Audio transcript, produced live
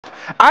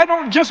I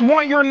don't just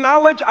want your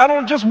knowledge. I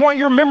don't just want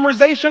your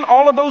memorization.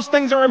 All of those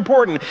things are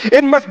important.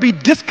 It must be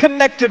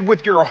disconnected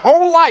with your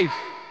whole life,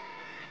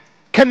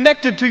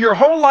 connected to your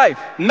whole life,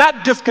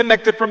 not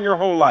disconnected from your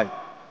whole life.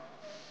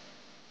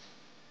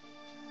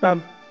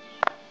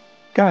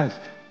 Guys,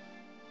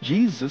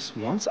 Jesus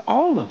wants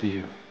all of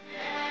you.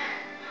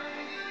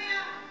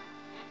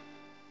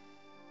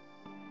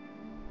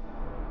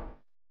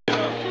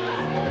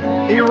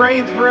 He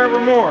reigns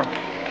forevermore.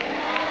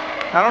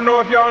 I don't know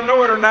if y'all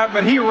know it or not,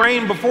 but he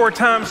reigned before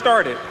time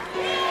started.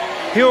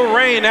 He'll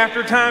reign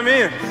after time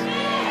ends.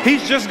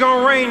 He's just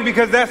gonna reign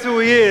because that's who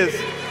he is.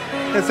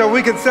 And so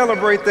we can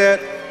celebrate that,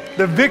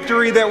 the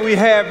victory that we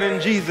have in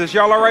Jesus.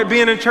 Y'all all right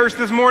being in church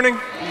this morning?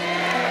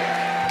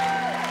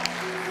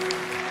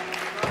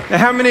 And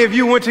how many of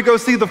you went to go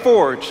see The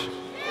Forge?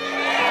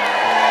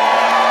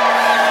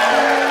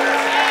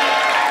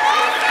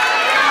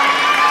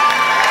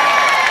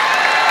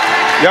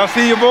 Y'all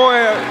see your boy?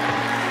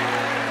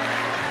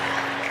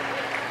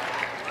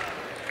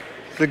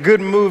 It's a good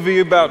movie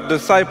about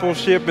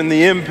discipleship and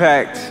the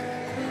impact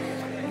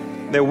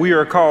that we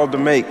are called to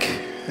make.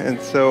 And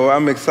so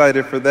I'm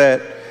excited for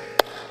that.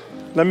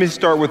 Let me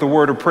start with a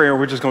word of prayer.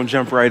 We're just going to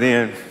jump right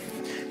in.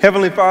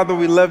 Heavenly Father,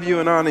 we love you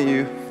and honor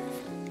you.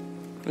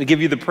 We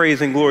give you the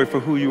praise and glory for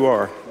who you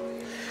are.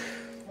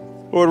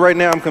 Lord, right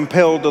now I'm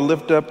compelled to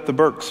lift up the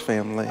Burks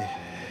family.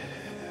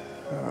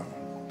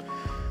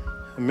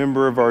 A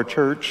member of our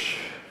church,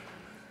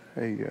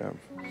 and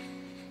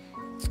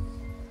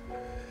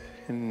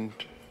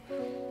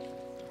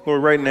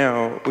Lord, right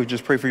now, we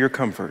just pray for your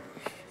comfort.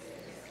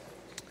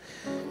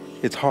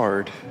 It's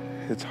hard,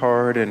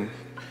 and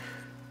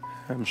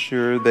I'm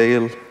sure they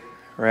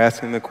are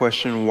asking the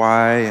question,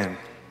 why, and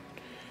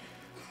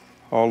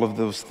all of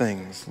those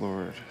things,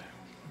 Lord.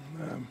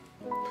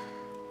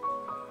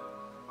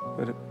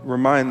 But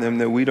remind them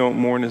that we don't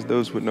mourn as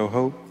those with no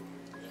hope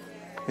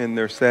in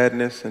their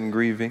sadness and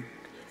grieving.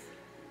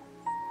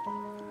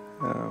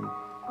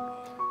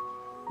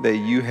 That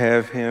you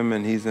have him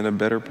and he's in a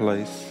better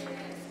place.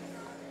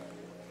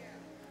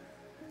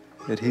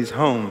 That he's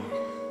home.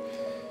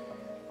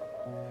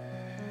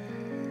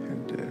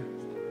 And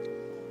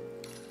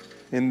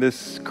in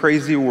this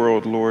crazy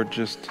world, Lord,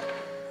 just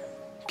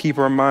keep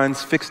our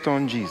minds fixed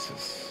on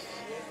Jesus.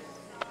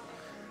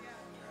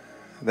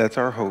 That's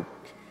our hope.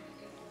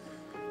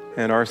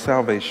 And our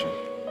salvation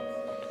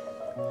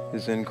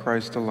is in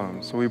Christ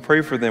alone. So we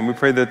pray for them. We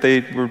pray that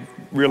they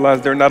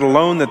realize they're not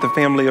alone, that the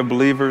family of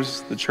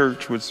believers, the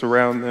church, would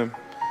surround them.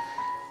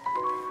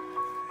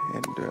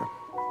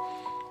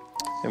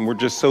 And we're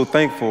just so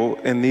thankful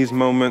in these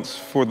moments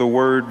for the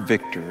word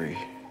victory.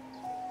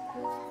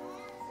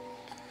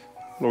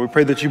 Lord, we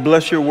pray that you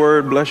bless your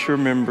word, bless your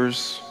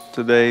members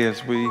today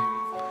as we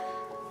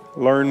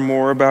learn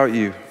more about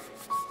you.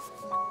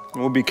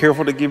 And we'll be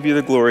careful to give you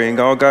the glory. And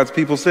all God's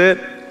people said,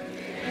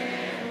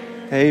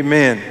 amen.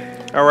 Amen.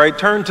 All right,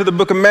 turn to the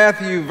book of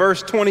Matthew,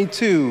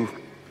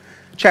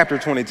 chapter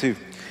 22,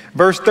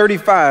 verse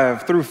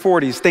 35 through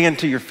 40. Stand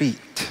to your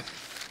feet.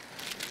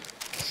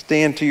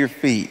 Stand to your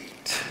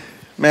feet.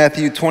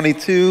 Matthew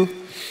 22,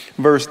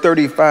 verse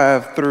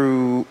 35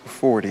 through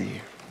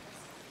 40.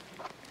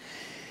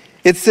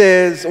 It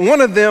says,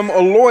 one of them, a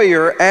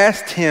lawyer,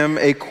 asked him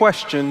a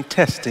question,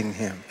 testing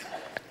him.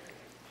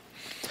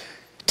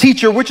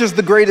 Teacher, which is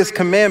the greatest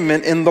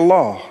commandment in the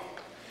law?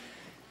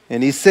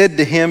 And he said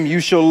to him,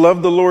 you shall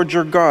love the Lord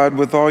your God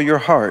with all your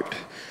heart,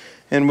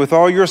 and with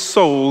all your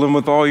soul, and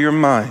with all your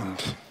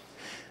mind.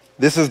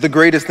 This is the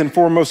greatest and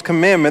foremost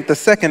commandment. The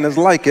second is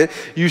like it.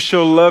 You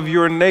shall love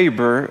your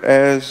neighbor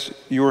as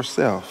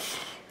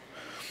yourself.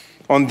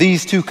 On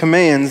these two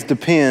commands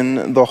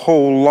depend the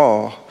whole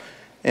law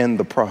and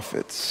the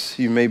prophets.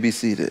 You may be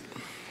seated.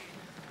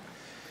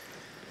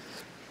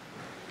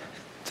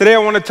 Today I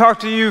want to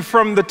talk to you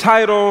from the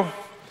title,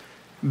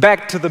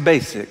 Back to the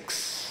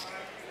Basics.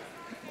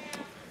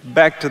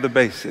 Back to the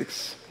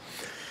basics.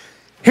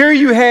 Here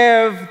you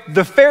have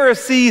the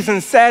Pharisees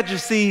and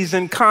Sadducees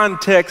in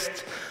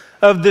context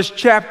of this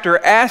chapter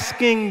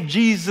asking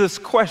Jesus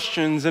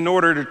questions in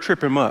order to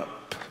trip him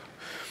up.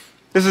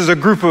 This is a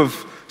group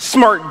of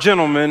smart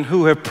gentlemen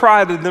who have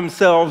prided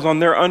themselves on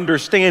their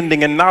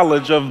understanding and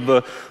knowledge of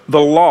the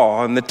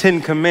law and the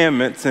 10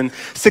 Commandments and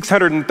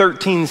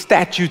 613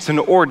 statutes and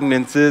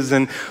ordinances.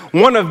 And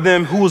one of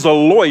them, who is a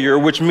lawyer,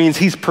 which means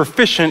he's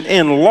proficient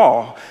in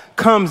law,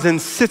 comes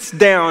and sits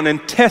down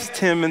and tests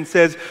him and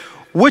says,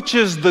 which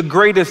is the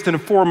greatest and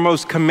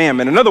foremost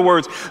commandment? In other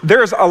words,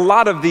 there's a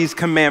lot of these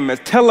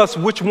commandments. Tell us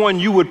which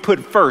one you would put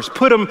first.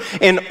 Put them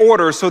in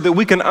order so that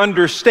we can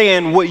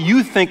understand what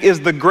you think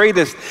is the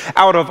greatest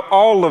out of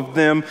all of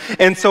them.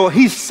 And so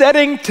he's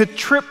setting to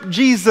trip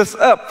Jesus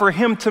up for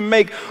him to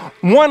make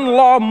one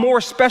law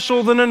more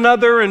special than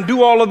another and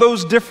do all of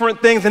those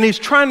different things. And he's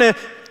trying to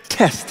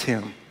test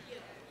him.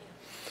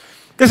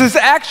 This is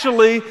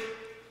actually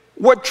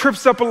what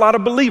trips up a lot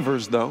of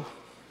believers, though.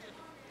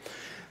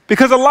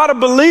 Because a lot of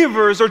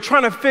believers are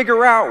trying to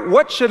figure out,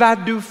 what should I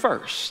do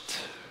first?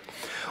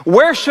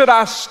 Where should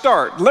I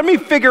start? Let me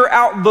figure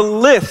out the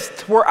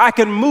list where I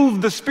can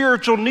move the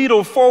spiritual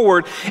needle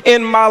forward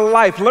in my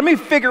life. Let me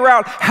figure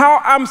out how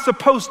I'm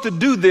supposed to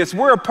do this.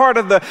 We're a part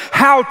of the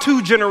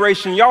how-to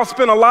generation. Y'all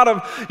spend a lot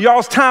of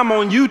y'all's time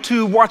on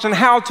YouTube watching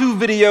how-to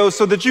videos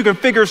so that you can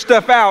figure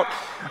stuff out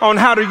on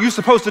how you're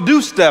supposed to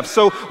do stuff.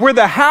 So we're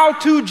the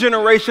how-to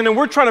generation, and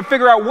we're trying to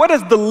figure out what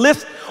is the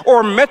list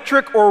or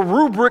metric or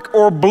rubric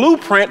or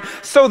blueprint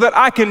so that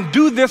I can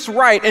do this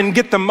right and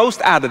get the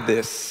most out of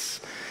this.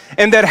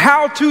 And that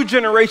how-to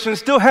generation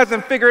still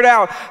hasn't figured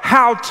out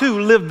how to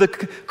live the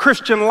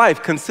Christian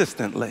life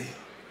consistently.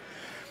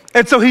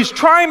 And so he's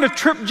trying to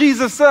trip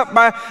Jesus up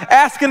by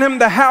asking him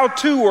the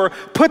how-to, or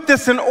put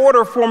this in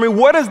order for me.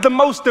 What is the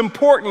most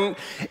important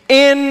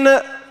in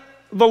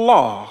the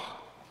law?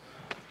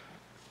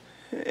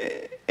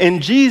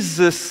 And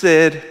Jesus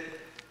said,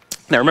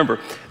 now remember,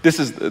 this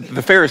is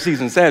the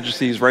Pharisees and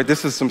Sadducees, right?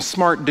 This is some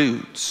smart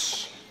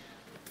dudes.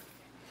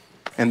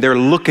 And they're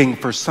looking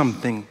for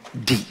something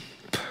deep.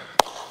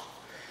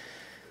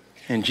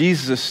 And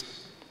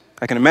Jesus,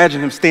 I can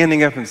imagine him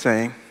standing up and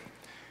saying,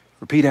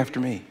 repeat after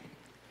me.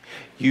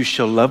 You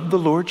shall love the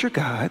Lord your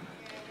God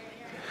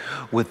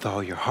with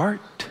all your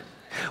heart,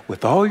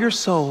 with all your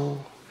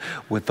soul,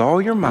 with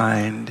all your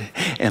mind,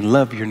 and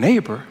love your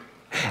neighbor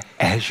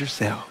as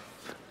yourself.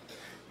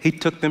 He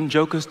took them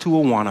jokers to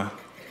Awana.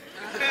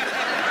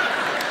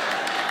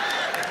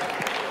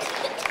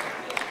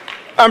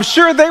 I'm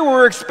sure they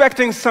were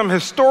expecting some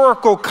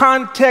historical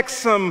context,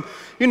 some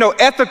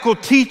ethical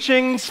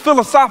teachings,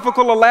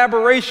 philosophical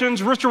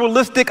elaborations,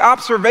 ritualistic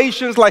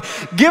observations, like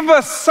give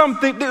us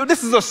something.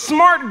 This is a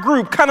smart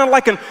group, kind of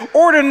like an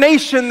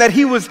ordination that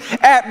he was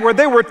at where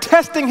they were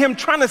testing him,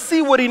 trying to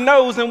see what he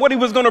knows and what he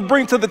was going to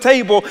bring to the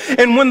table.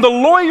 And when the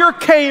lawyer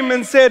came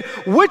and said,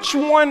 which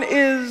one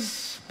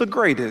is the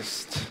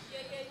greatest?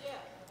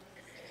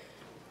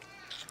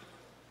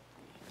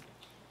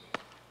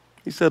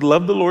 He said,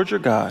 love the Lord your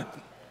God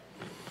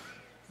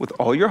with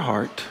all your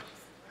heart,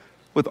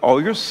 with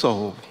all your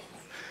soul,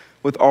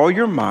 with all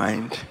your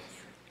mind,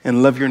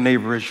 and love your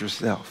neighbor as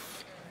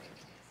yourself.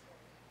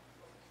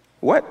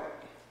 What?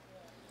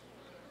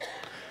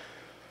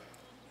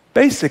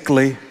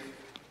 Basically,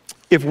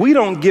 if we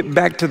don't get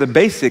back to the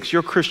basics,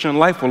 your Christian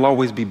life will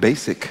always be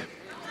basic.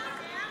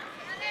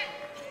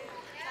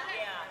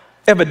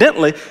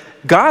 Evidently,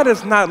 God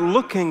is not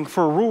looking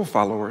for rule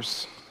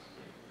followers.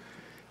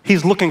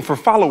 He's looking for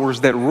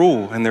followers that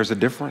rule, and there's a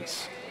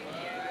difference.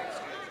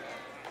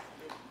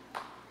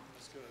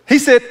 He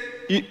said,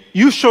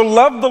 you shall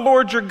love the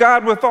Lord your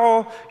God with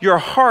all your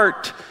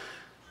heart,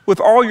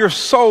 with all your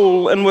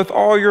soul, and with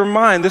all your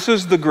mind. This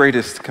is the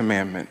greatest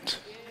commandment.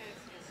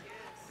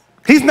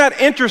 He's not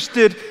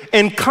interested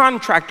in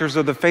contractors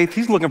of the faith.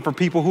 He's looking for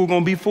people who are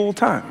going to be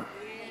full-time.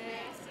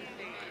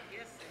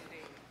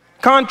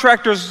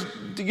 Contractors,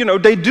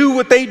 they do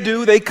what they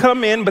do. They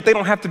come in, but they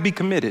don't have to be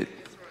committed.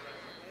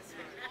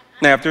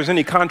 Now, if there's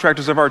any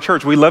contractors of our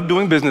church, we love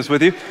doing business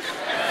with you.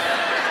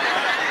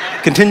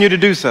 Continue to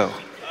do so.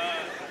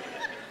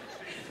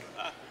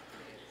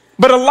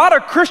 But a lot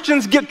of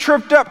Christians get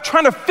tripped up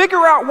trying to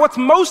figure out what's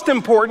most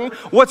important,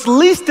 what's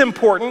least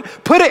important,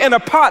 put it in a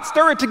pot,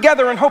 stir it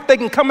together, and hope they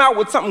can come out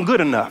with something good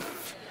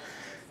enough.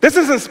 This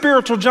isn't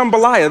spiritual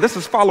jambalaya. This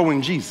is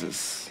following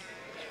Jesus.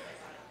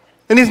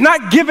 And he's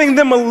not giving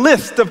them a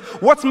list of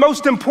what's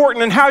most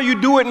important and how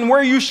you do it and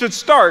where you should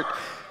start.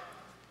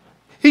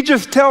 He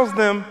just tells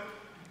them,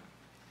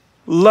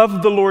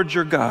 love the Lord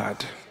your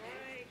God.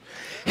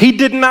 He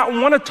did not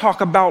want to talk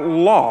about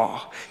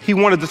law. He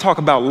wanted to talk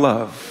about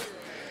love.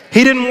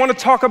 He didn't want to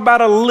talk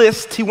about a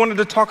list. He wanted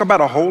to talk about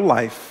a whole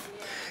life.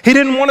 He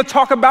didn't want to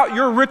talk about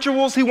your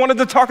rituals. He wanted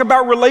to talk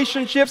about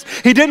relationships.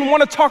 He didn't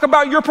want to talk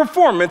about your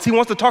performance. He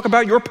wants to talk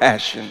about your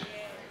passion.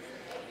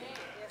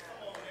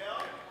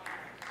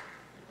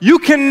 You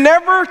can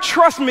never,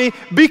 trust me,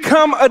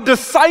 become a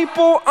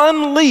disciple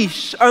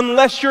unleashed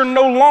unless you're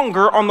no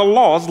longer on the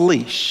law's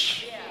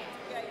leash.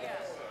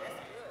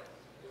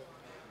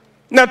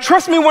 Now,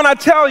 trust me when I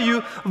tell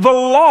you, the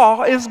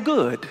law is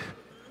good.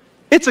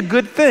 It's a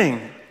good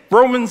thing.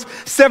 Romans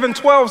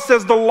 7:12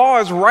 says the law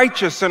is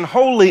righteous and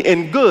holy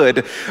and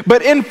good.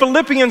 But in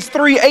Philippians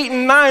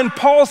 3:8-9,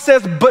 Paul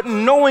says, but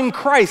knowing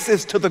Christ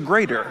is to the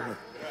greater.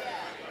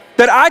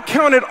 That I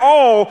counted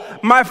all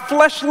my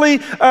fleshly,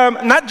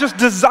 not just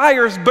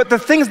desires, but the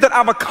things that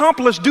I've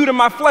accomplished due to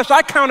my flesh,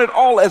 I counted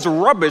all as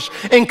rubbish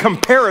in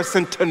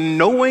comparison to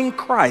knowing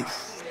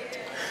Christ.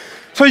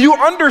 So you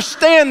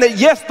understand that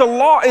yes, the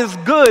law is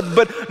good,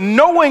 but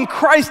knowing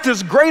Christ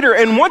is greater.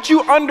 And once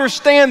you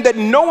understand that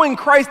knowing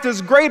Christ is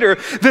greater,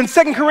 then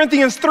 2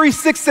 Corinthians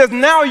 3:6 says,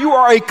 now you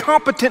are a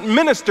competent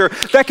minister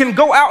that can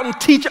go out and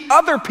teach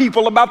other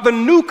people about the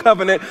new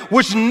covenant,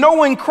 which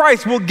knowing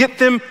Christ will get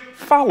them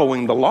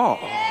following the law.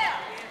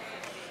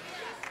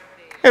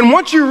 And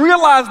once you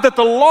realize that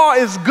the law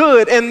is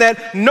good and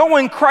that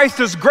knowing Christ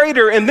is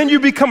greater, and then you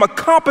become a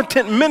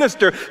competent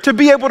minister to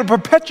be able to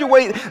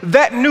perpetuate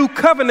that new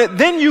covenant,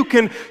 then you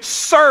can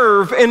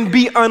serve and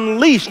be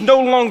unleashed,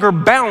 no longer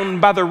bound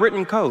by the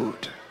written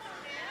code,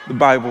 the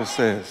Bible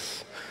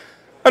says.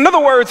 In other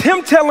words,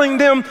 him telling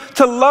them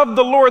to love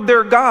the Lord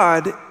their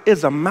God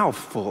is a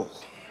mouthful.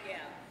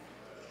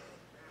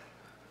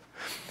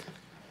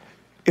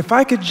 If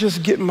I could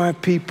just get my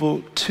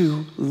people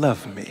to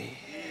love me.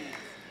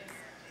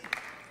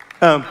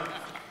 I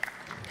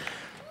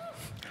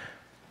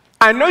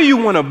know you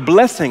want a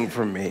blessing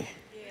from me.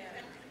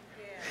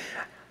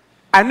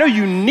 I know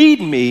you need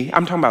me.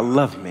 I'm talking about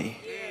love me.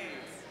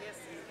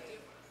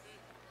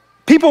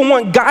 People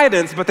want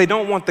guidance, but they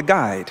don't want the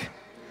guide.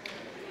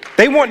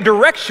 They want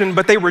direction,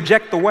 but they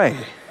reject the way.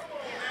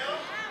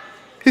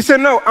 He said,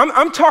 no,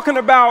 I'm talking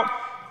about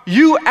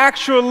you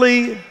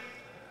actually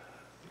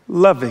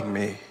loving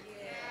me.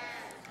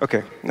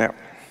 Okay, now,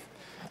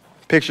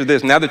 picture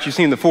this. Now that you've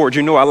seen the forge,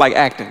 you know I like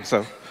acting,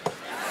 so.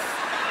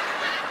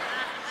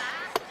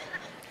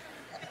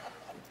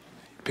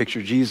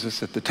 Picture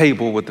Jesus at the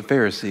table with the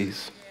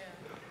Pharisees,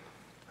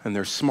 and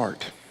they're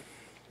smart.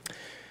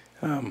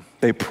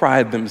 They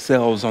pride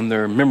themselves on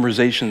their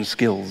memorization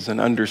skills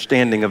and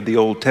understanding of the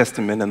Old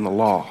Testament and the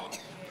law.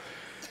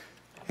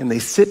 And they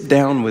sit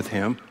down with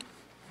him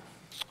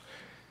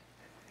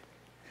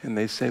and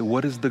they say,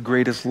 what is the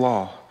greatest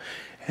law?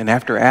 And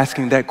after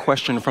asking that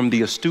question from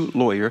the astute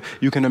lawyer,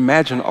 you can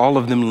imagine all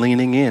of them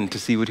leaning in to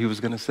see what he was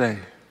going to say.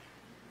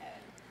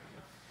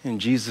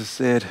 And Jesus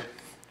said,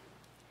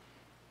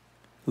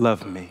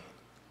 love me.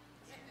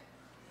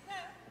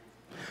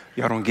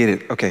 Y'all don't get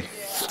it? Okay.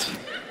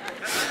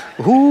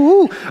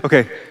 Ooh,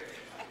 okay.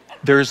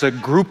 There's a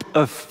group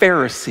of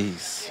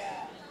Pharisees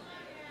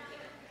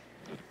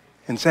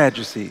and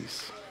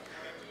Sadducees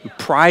who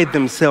pride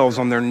themselves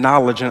on their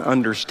knowledge and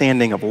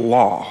understanding of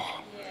law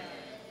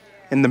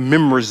and the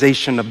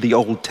memorization of the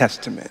Old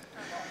Testament.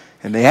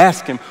 And they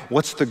ask him,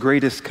 what's the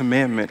greatest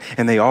commandment?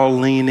 And they all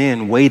lean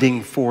in,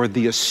 waiting for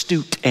the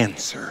astute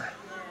answer.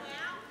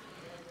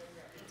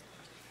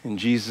 And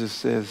Jesus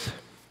says,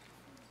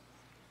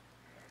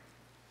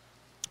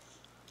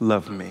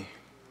 love me.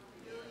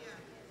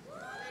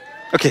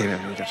 Okay,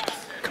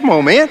 come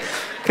on, man.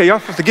 Okay, y'all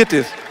supposed to get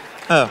this.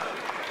 Let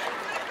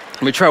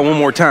me try one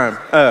more time.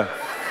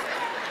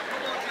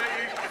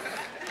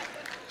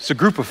 It's a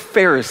group of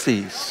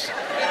Pharisees.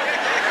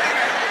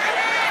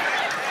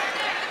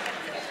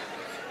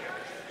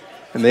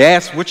 And they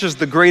ask, which is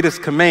the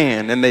greatest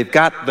command? And they've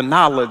got the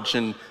knowledge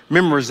and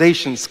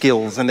memorization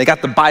skills, and they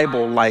got the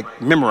Bible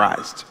like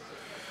memorized.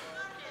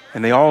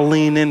 And they all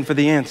lean in for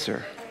the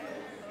answer.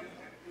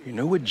 You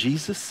know what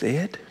Jesus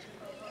said?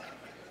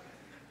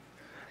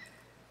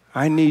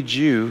 I need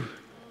you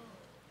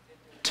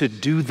to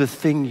do the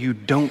thing you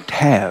don't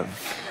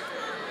have.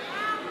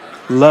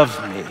 Love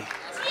me.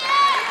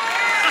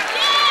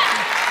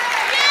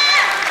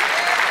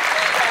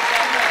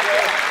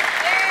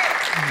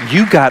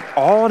 You got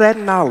all that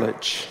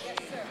knowledge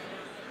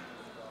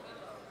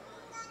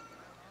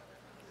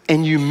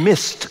and you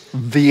missed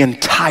the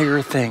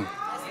entire thing.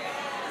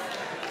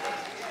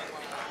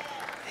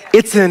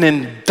 It's an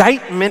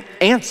indictment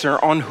answer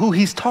on who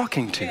he's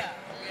talking to.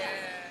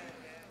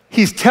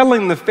 He's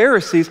telling the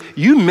Pharisees,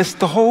 you missed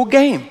the whole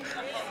game.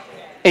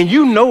 And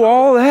you know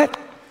all that.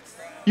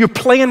 You're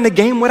playing the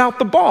game without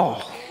the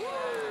ball.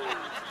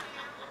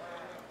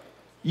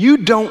 You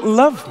don't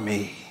love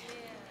me.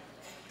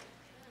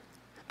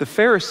 The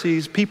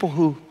Pharisees, people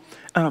who,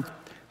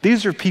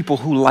 these are people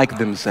who like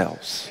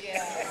themselves.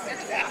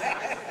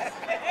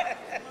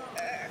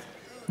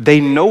 They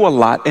know a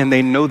lot and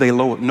they know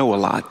know a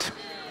lot.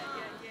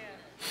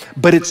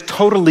 But it's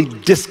totally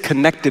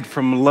disconnected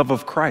from love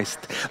of Christ.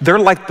 They're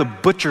like the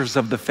butchers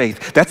of the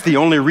faith. That's the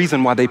only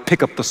reason why they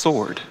pick up the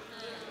sword.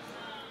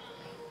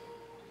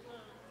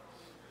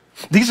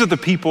 These are the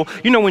people,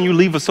 you know, when you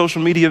leave a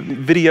social media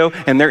video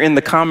and they're in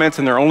the comments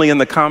and they're only in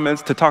the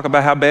comments to talk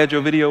about how bad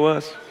your video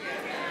was?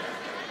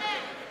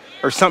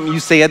 Or something you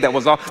said that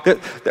was off.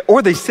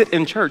 Or they sit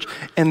in church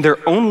and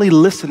they're only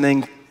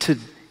listening to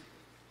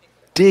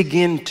dig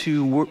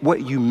into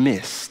what you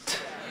missed.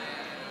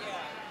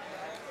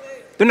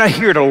 They're not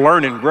here to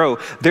learn and grow.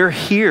 They're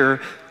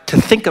here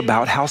to think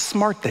about how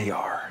smart they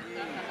are.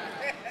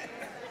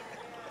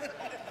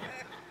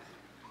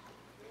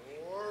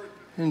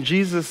 And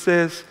Jesus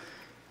says,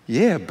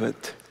 yeah,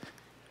 but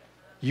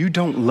you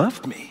don't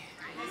love me.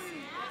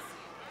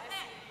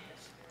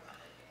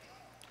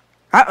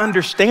 I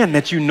understand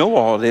that you know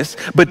all this,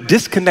 but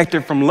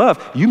disconnected from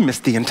love, you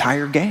missed the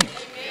entire game.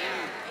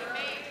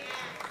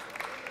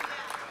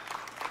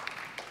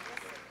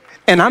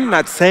 And I'm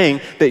not saying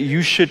that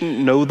you shouldn't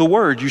know the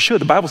word. You should.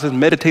 The Bible says,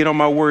 meditate on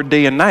my word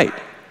day and night.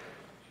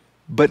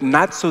 But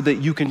not so that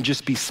you can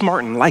just be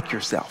smart and like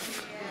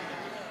yourself.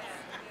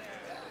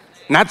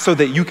 Not so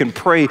that you can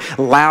pray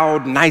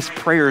loud, nice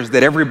prayers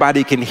that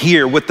everybody can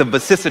hear with the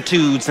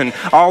vicissitudes and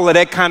all of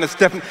that kind of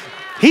stuff.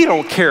 He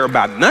don't care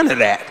about none of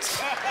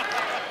that.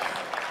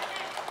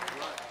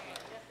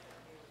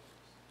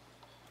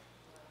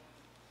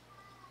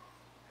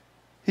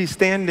 He's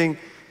standing,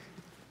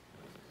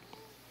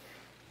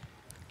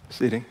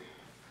 sitting,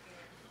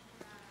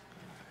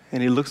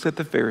 and he looks at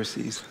the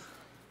Pharisees.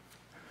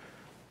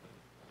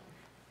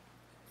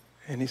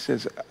 And he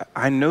says,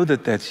 I know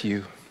that that's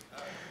you.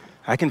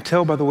 I can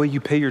tell by the way you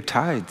pay your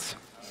tithes.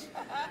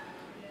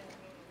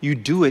 You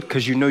do it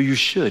because you know you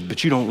should,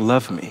 but you don't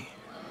love me.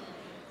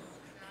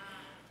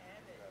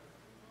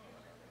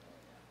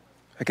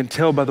 I can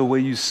tell by the way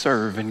you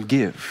serve and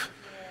give.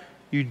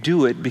 You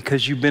do it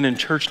because you've been in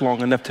church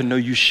long enough to know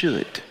you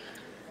should,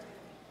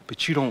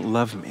 but you don't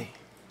love me.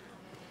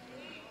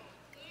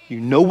 You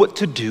know what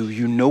to do,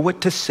 you know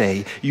what to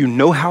say, you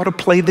know how to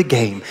play the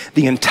game.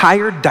 The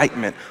entire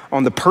indictment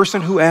on the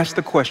person who asked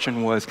the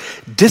question was,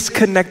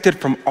 disconnected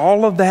from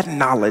all of that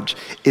knowledge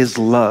is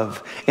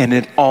love, and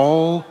it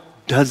all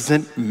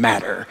doesn't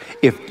matter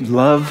if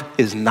love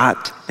is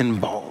not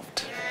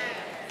involved.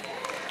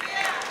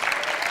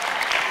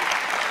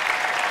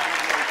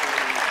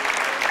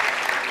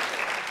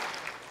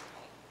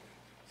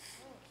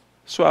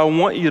 So I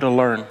want you to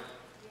learn.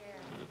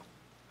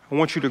 I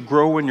want you to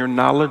grow in your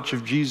knowledge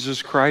of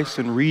Jesus Christ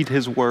and read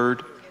his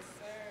word,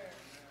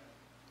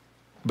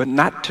 but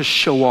not to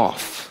show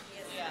off.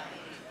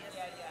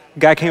 A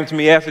guy came to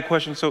me, asked a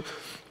question, so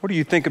what do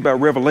you think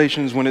about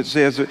Revelations when it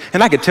says,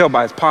 and I could tell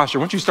by his posture,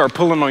 once you start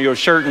pulling on your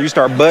shirt and you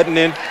start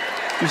buttoning,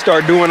 you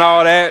start doing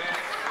all that.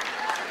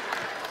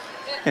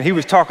 And he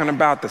was talking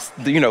about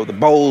the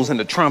bowls and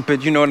the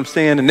trumpet, you know what I'm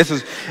saying?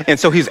 And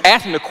so he's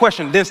asking the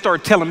question, then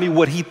started telling me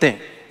what he think.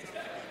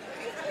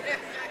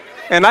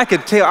 And I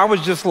could tell, I was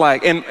just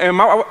like,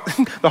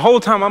 the whole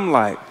time I'm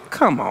like,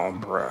 come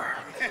on, bruh.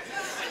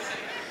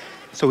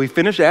 So he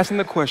finished asking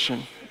the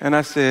question, and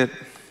I said,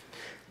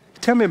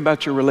 tell me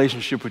about your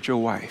relationship with your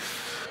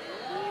wife.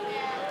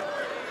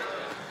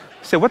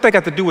 He said, what they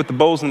got to do with the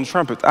bowls and the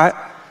trumpets? I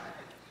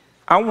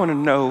want to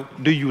know,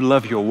 do you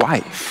love your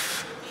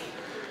wife?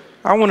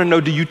 I want to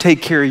know, do you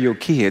take care of your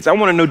kids? I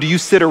want to know, do you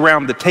sit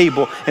around the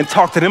table and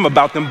talk to them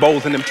about them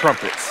bowls and them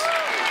trumpets?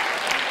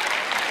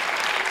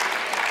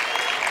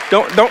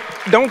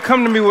 Don't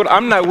come to me with,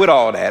 I'm not with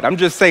all that. I'm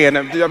just saying,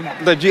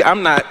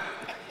 I'm not.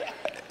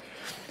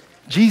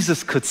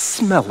 Jesus could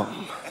smell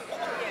them.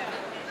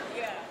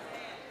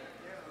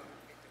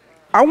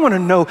 I want to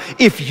know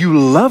if you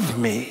love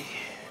me.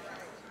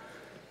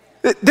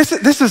 This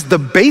is the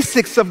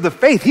basics of the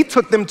faith. He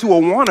took them to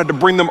Awana to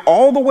bring them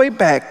all the way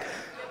back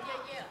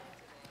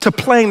to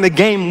playing the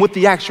game with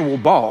the actual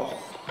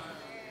ball.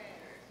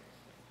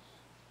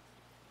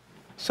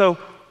 So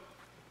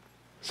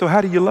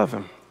how do you love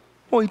him?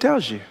 Well, he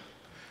tells you.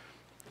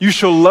 You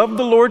shall love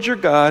the Lord your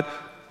God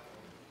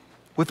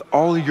with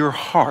all your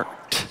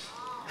heart.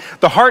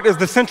 The heart is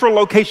the central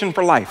location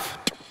for life.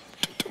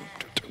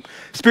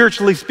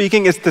 Spiritually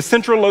speaking, it's the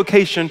central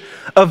location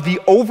of the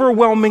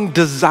overwhelming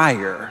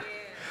desire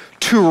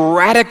to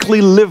radically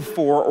live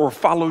for or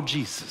follow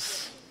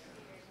Jesus.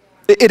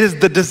 It is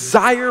the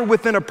desire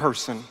within a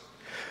person.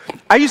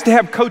 I used to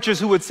have coaches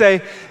who would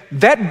say,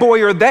 that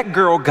boy or that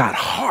girl got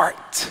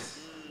heart.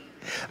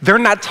 They're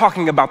not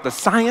talking about the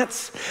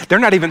science. They're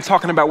not even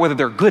talking about whether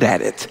they're good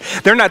at it.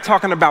 They're not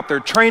talking about their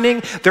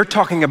training. They're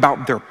talking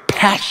about their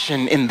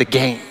passion in the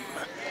game.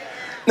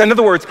 In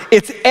other words,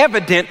 it's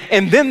evident,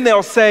 and then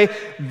they'll say,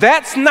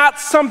 that's not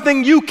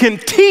something you can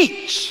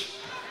teach.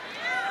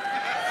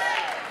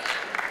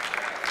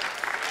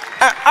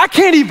 I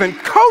can't even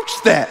coach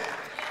that.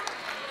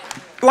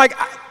 Like,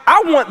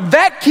 I want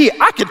that kid.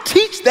 I could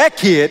teach that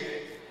kid.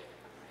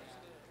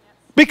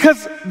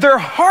 Because their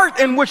heart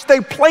in which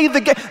they play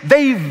the game,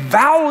 they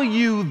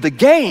value the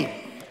game.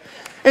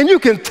 And you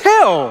can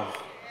tell.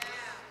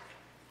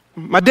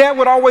 My dad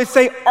would always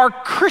say, are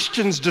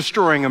Christians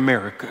destroying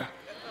America?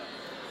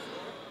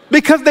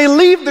 Because they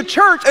leave the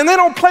church and they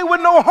don't play with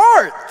no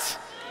heart.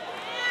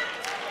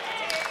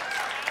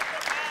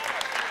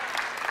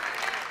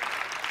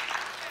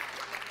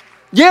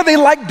 Yeah, they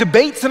like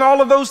debates and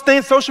all of those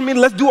things, social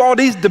media, let's do all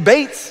these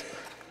debates.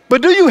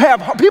 But do you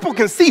have, people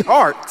can see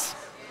hearts.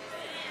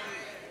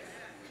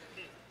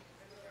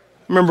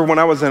 Remember when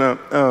I was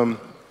in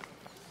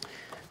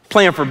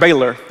playing for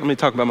Baylor, let me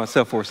talk about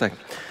myself for a second.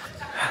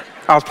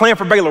 I was playing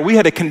for Baylor, we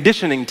had a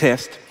conditioning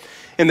test,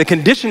 and the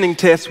conditioning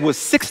test was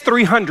 6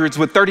 300s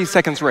with 30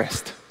 seconds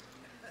rest.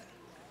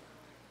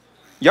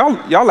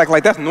 Y'all act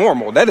like that's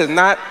normal. That is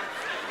not.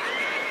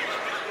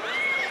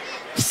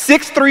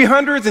 6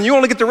 300s and you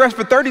only get to rest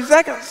for 30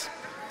 seconds?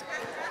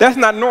 That's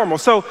not normal.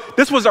 So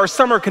this was our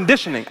summer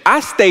conditioning. I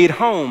stayed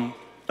home.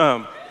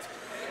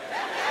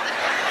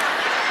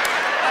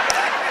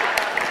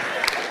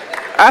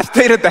 I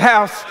stayed at the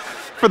house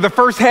for the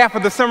first half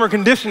of the summer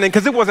conditioning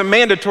because it wasn't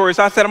mandatory.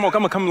 So I said, I'm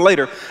gonna come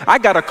later. I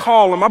got a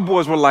call and my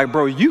boys were like,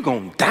 bro, you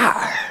gonna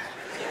die.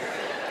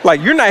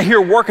 Like, you're not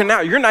here working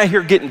out. You're not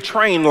here getting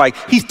trained. Like,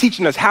 he's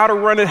teaching us how to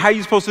run it, how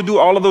you're supposed to do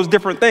all of those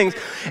different things.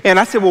 And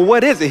I said, well,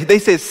 what is it? They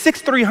said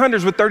 6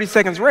 300s with 30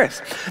 seconds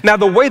rest. Now,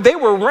 the way they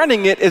were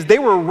running it is they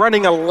were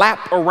running a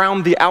lap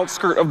around the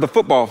outskirt of the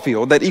football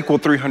field that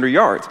equaled 300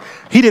 yards.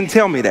 He didn't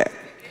tell me that.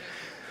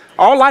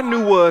 All I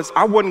knew was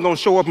I wasn't going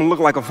to show up and look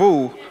like a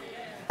fool.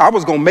 I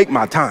was going to make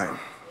my time.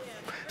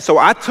 So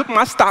I took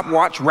my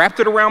stopwatch,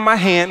 wrapped it around my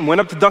hand, went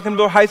up to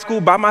Duncanville High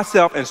School by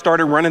myself and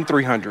started running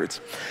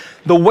 300s.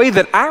 The way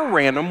that I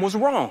ran them was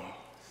wrong.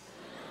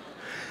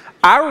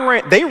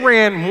 They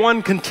ran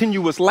one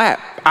continuous lap.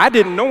 I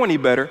didn't know any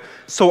better,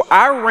 so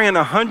I ran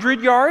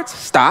 100 yards,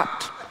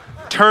 stopped,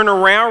 turned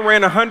around,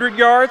 ran 100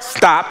 yards,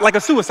 stopped, like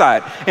a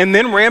suicide, and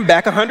then ran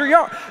back 100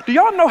 yards. Do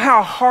y'all know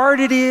how hard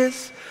it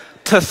is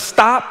to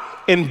stop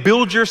and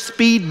build your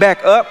speed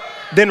back up,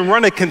 then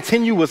run a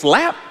continuous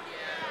lap?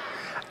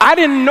 I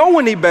didn't know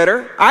any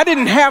better. I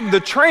didn't have the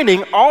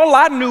training. All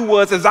I knew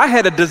was I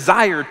had a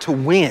desire to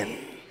win.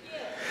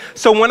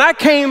 So when I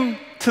came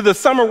to the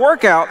summer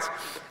workouts,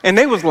 and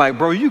they was like,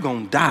 bro, you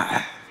gonna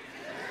die.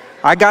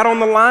 I got on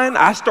the line,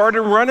 I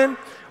started running,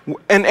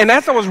 and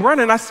as I was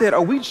running, I said,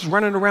 are we just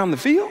running around the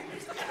field?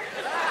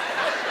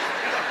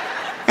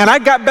 And I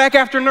got back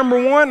after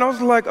number one, I was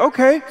like,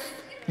 okay.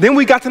 Then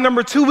we got to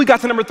number two, we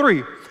got to number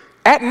three.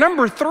 At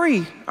number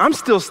three, I'm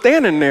still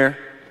standing there,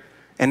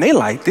 and they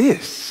like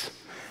this.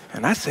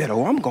 And I said,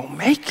 oh, I'm gonna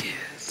make it.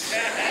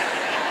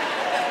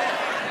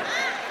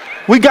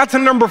 We got to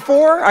number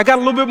four, I got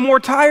a little bit more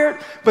tired,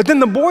 but then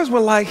the boys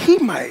were like, he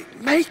might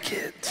make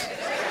it.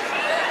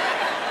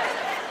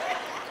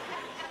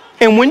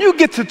 And when you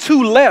get to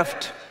two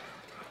left,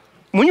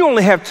 when you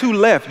only have two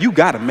left, you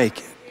gotta make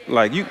it.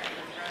 Like you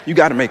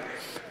gotta make it.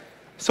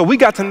 So we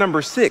got to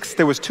number six,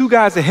 there was two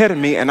guys ahead of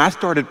me, and I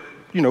started,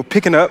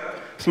 picking up,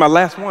 it's my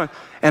last one,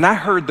 and I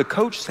heard the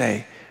coach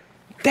say,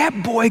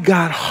 that boy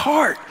got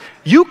heart.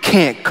 You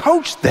can't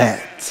coach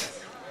that.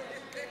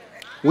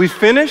 We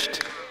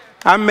finished.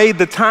 I made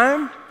the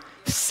time.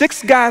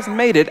 6 guys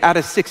made it out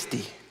of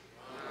 60.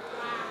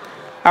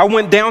 I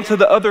went down to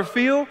the other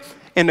field,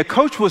 and the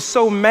coach was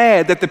so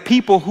mad that the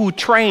people who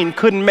trained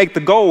couldn't make the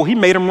goal. He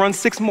made them run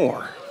 6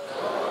 more.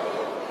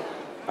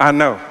 I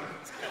know.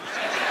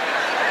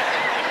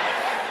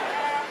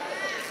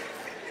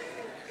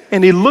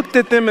 And he looked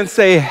at them and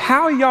said,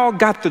 how y'all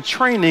got the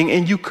training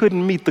and you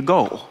couldn't meet the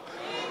goal?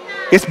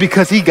 It's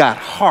because he got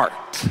heart.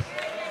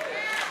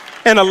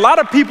 And a lot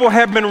of people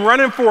have been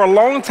running for a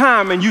long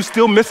time and you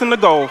still missing the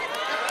goal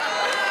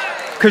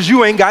because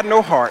you ain't got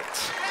no heart.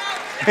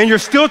 And you're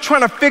still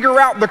trying to figure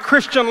out the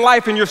Christian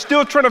life, and you're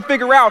still trying to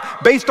figure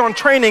out based on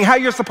training how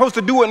you're supposed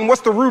to do it and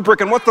what's the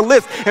rubric and what's the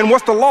list and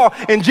what's the law.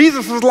 And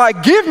Jesus is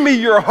like, give me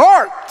your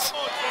heart.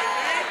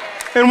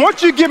 And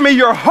once you give me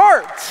your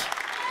heart,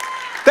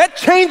 that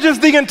changes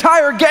the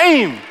entire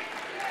game.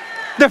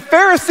 The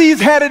Pharisees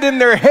had it in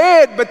their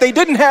head, but they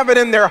didn't have it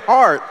in their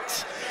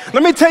heart.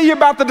 Let me tell you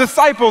about the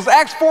disciples.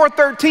 Acts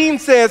 4:13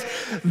 says,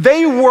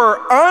 they were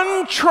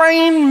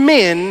untrained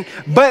men,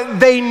 but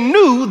they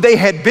knew they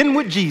had been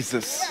with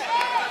Jesus.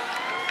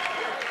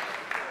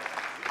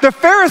 The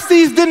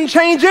Pharisees didn't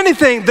change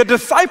anything. The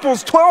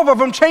disciples, 12 of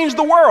them, changed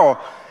the world.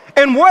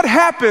 And what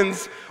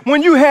happens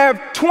when you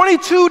have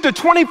 22 to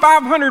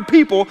 2,500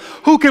 people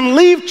who can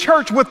leave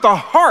church with the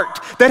heart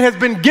that has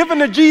been given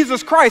to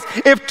Jesus Christ?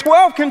 If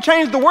 12 can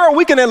change the world,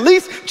 we can at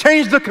least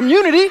change the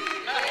community.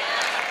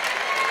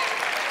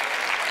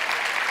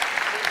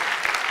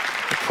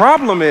 The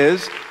problem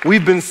is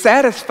we've been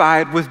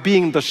satisfied with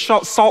being the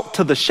salt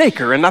to the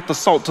shaker and not the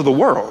salt to the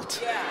world.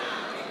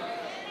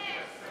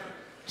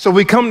 So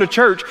we come to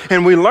church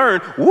and we learn,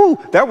 woo,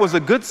 that was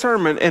a good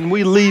sermon, and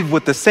we leave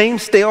with the same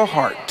stale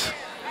heart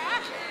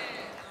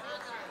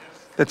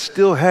that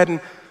still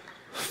hadn't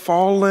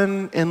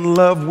fallen in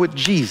love with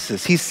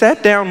Jesus. He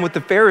sat down with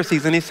the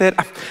Pharisees and he said,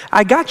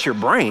 I got your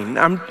brain.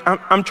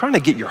 I'm trying to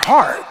get your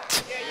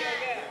heart.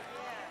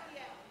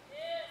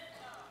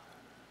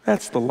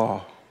 That's the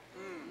law.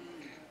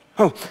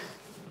 Oh,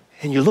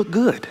 and you look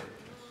good,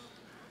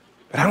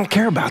 but I don't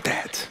care about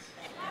that.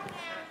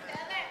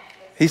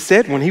 He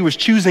said when he was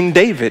choosing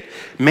David,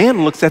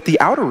 man looks at the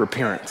outer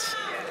appearance.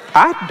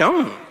 I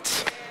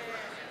don't.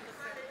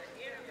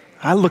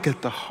 I look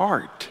at the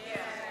heart.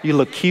 You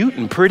look cute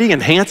and pretty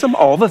and handsome,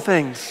 all the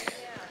things.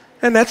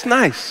 And that's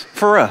nice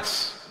for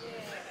us.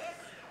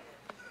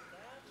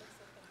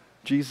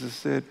 Jesus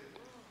said,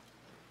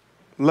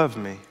 love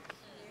me.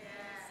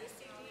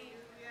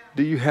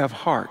 Do you have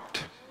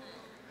heart?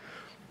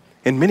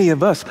 And many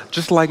of us,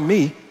 just like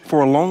me,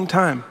 for a long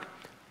time,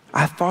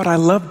 I thought I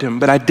loved him,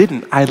 but I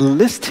didn't. I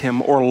list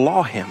him or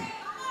law him.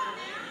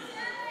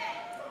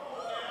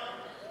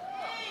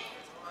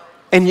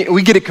 And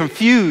we get it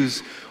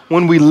confused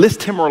when we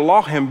list him or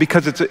law him,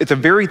 because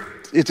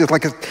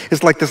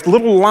it's like this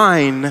little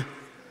line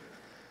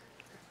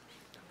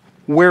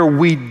where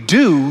we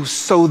do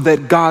so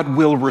that God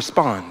will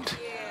respond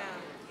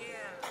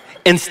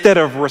instead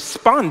of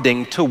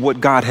responding to what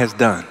God has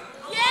done.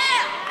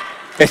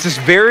 It's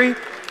just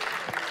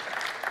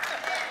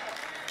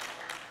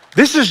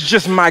this is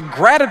just my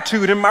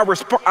gratitude and my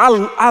response.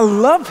 I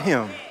love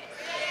him.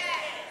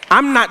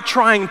 I'm not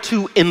trying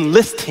to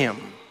enlist him.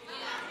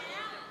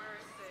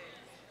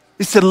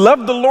 He said,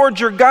 love the Lord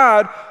your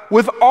God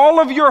with all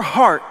of your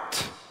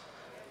heart.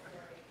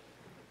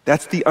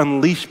 That's the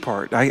unleash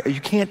part.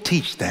 You can't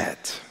teach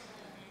that.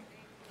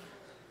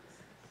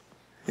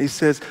 He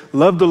says,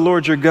 love the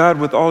Lord your God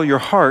with all your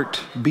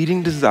heart,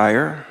 beating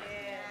desire,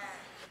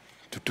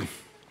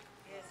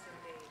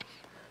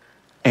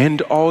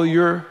 and all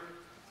your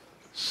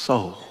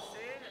soul.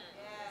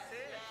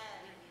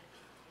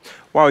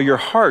 While your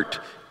heart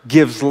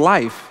gives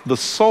life, the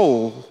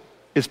soul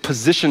is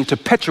positioned to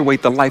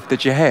perpetuate the life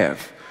that you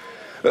have.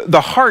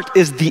 The heart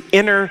is the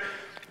inner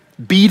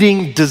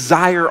beating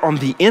desire on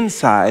the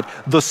inside.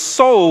 The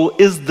soul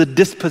is the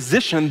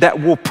disposition that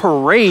will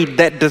parade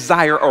that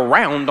desire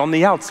around on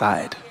the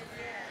outside.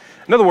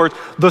 In other words,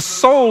 the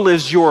soul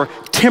is your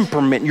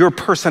temperament, your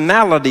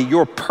personality,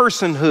 your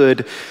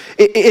personhood.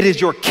 It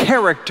is your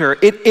character.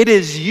 It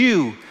is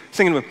you.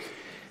 Sing it with,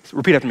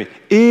 repeat after me.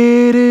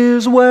 It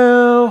is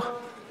well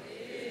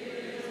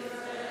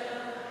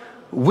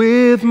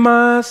with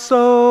my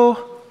soul.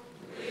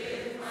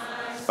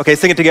 Okay,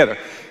 sing it together.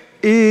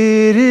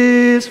 It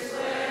is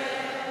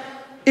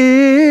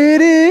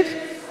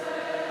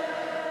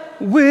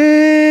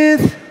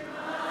with.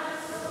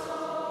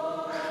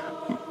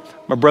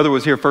 My brother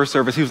was here first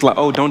service. He was like,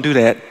 oh, don't do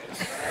that.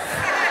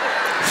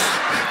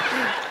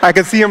 I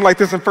could see him like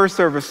this in first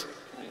service.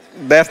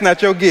 That's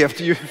not your gift.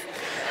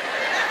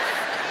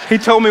 He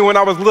told me when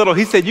I was little,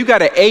 he said, you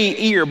got an A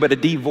ear but a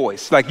D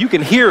voice. Like you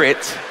can hear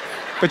it,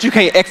 but you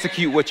can't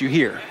execute what you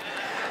hear.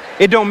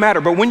 It don't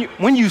matter, but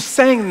when you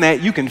sang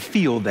that, you can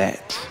feel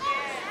that.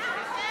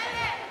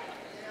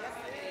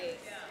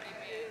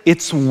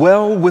 It's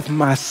well with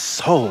my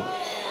soul.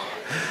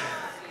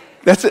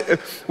 That's it.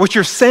 What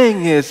you're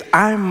saying is,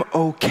 I'm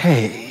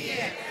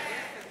okay.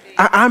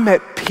 I'm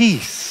at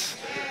peace.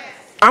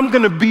 I'm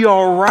gonna be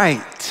all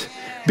right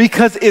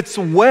because it's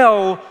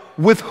well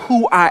with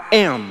who I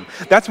am.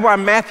 That's why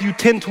Matthew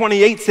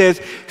 10:28 says,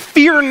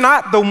 fear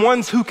not the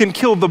ones who can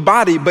kill the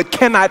body, but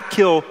cannot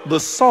kill the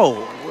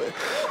soul.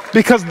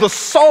 Because the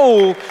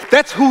soul,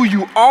 that's who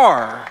you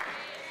are.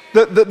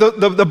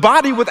 The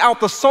body without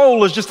the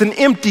soul is just an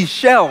empty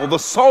shell. The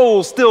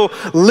soul still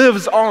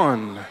lives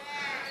on.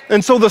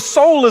 And so the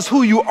soul is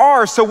who you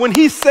are. So when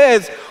he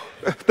says,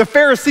 the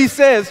Pharisee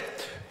says,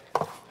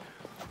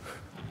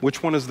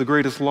 which one is the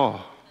greatest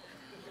law?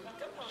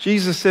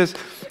 Jesus says,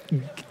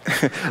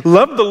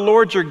 love the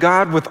Lord your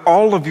God with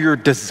all of your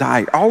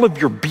desire, all of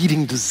your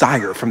beating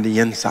desire from the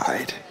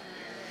inside.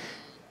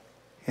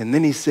 And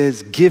then he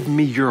says, give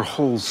me your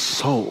whole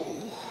soul.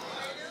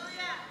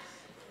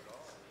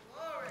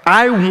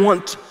 I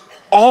want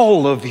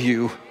all of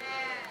you,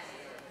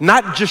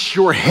 not just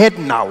your head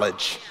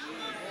knowledge,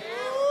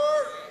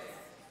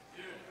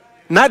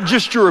 not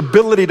just your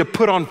ability to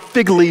put on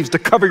fig leaves to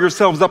cover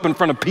yourselves up in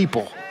front of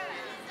people.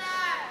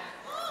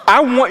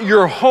 I want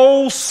your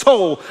whole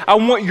soul. I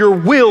want your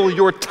will,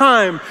 your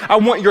time. I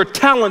want your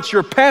talents,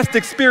 your past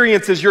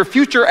experiences, your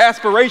future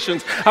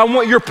aspirations. I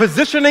want your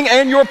positioning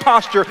and your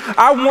posture.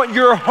 I want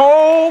your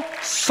whole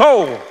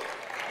soul.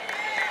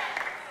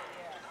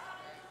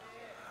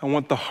 I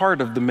want the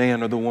heart of the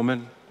man or the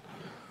woman.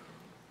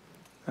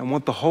 I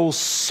want the whole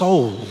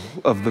soul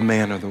of the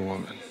man or the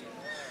woman.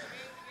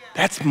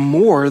 That's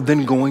more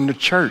than going to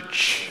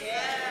church.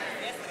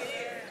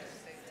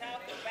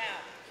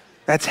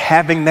 That's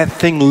having that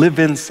thing live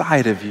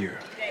inside of you.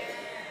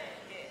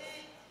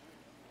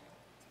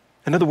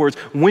 In other words,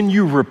 when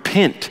you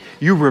repent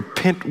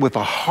with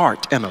a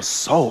heart and a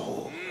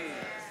soul.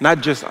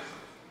 Not just,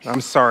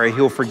 I'm sorry,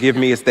 he'll forgive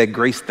me, it's that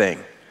grace thing.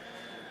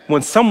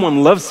 When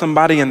someone loves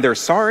somebody and they're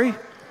sorry,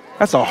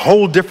 that's a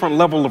whole different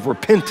level of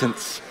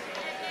repentance.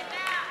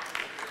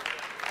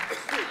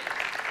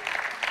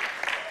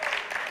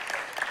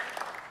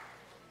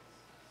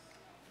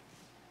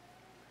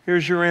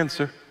 Here's your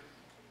answer.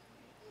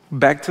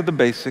 Back to the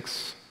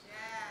basics.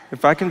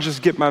 If I can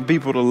just get my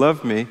people to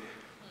love me,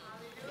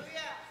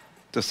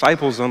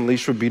 disciples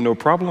unleashed would be no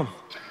problem.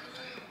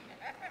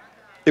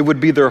 It would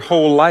be their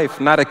whole life,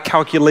 not a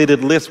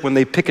calculated list when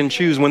they pick and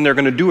choose when they're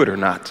going to do it or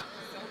not.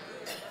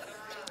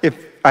 If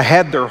I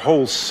had their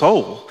whole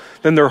soul,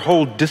 then their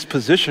whole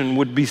disposition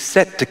would be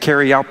set to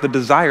carry out the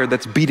desire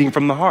that's beating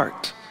from the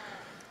heart.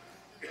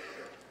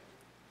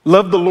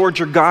 Love the Lord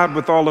your God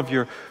with all of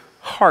your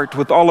heart,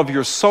 with all of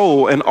your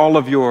soul, and all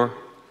of your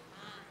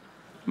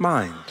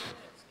mind.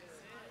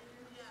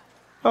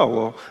 Oh,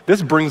 well,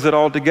 this brings it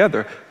all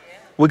together.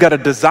 We got a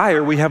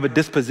desire, we have a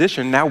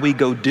disposition, now we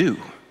go do.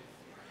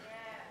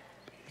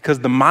 Because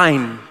the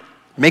mind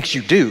makes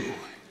you do.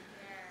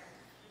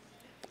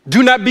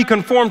 Do not be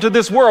conformed to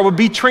this world, but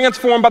be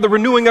transformed by the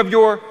renewing of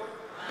your,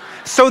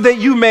 so that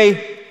you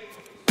may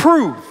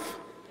prove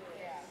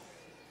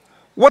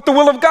what the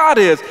will of God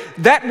is,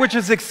 that which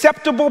is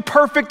acceptable,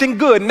 perfect, and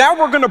good. Now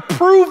we're going to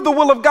prove the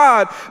will of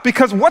God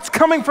because what's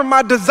coming from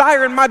my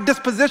desire and my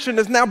disposition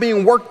is now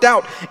being worked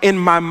out in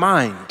my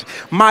mind.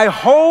 My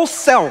whole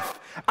self.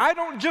 I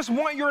don't just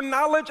want your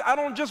knowledge. I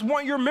don't just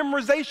want your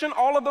memorization.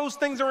 All of those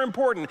things are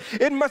important.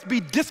 It must be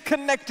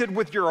disconnected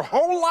with your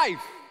whole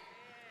life.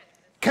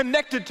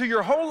 Connected to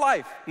your whole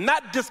life,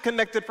 not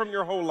disconnected from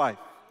your whole life.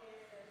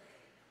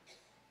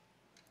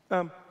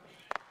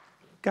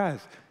 Guys,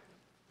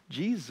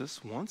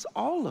 Jesus wants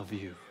all of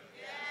you.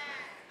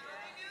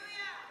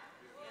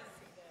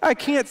 I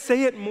can't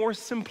say it more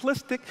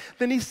simplistic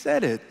than he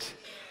said it.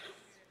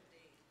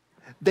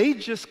 They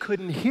just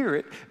couldn't hear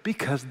it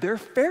because they're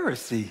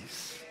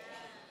Pharisees.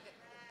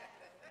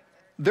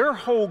 Their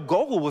whole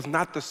goal was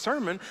not the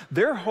sermon.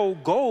 Their whole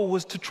goal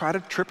was to try to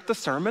trip the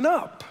sermon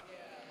up.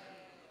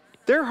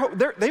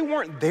 They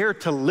weren't there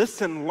to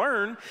listen,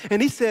 learn.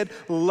 And he said,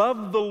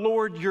 love the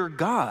Lord your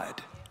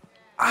God.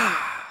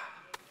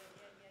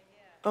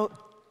 Oh,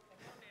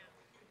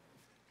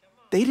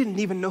 they didn't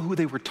even know who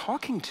they were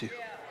talking to.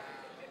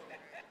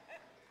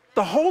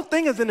 The whole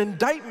thing is an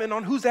indictment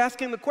on who's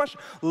asking the question.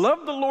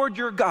 Love the Lord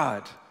your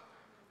God.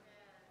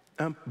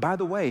 By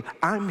the way,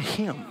 I'm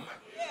him.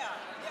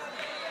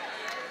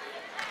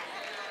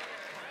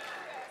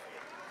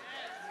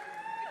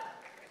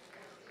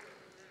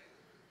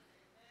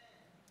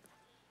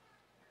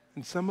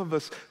 And some of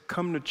us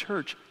come to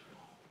church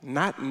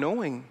not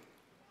knowing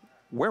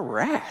where we're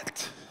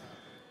at.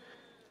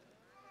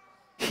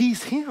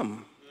 He's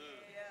him.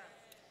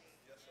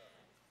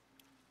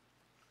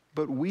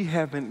 But we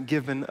haven't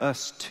given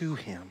us to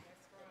him.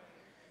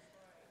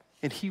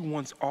 And he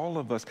wants all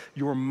of us,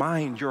 your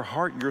mind, your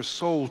heart, your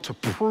soul, to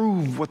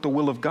prove what the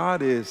will of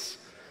God is.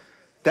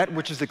 That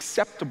which is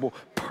acceptable,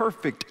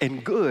 perfect,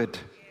 and good.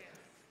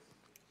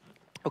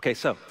 Okay,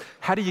 so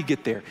how do you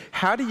get there?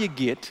 How do you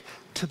get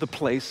to the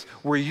place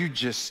where you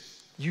just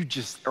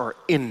are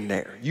in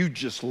there? You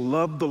just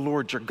love the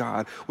Lord your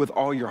God with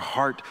all your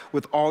heart,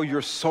 with all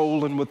your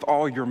soul, and with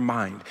all your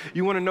mind.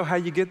 You want to know how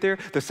you get there?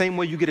 The same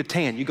way you get a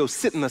tan. You go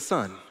sit in the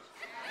sun.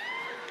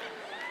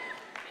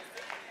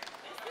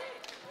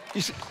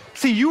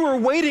 See, you were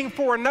waiting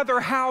for another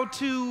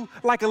how-to,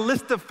 like a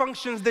list of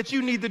functions that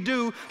you need to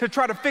do to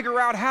try to figure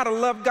out how to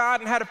love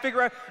God and how to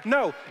figure out.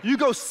 No, you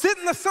go sit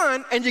in the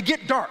sun and you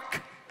get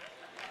dark.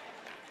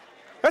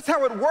 That's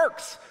how it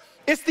works.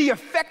 It's the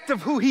effect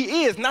of who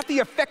he is, not the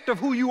effect of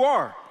who you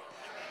are.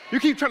 You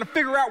keep trying to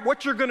figure out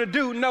what you're going to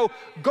do. No,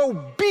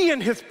 go be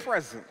in his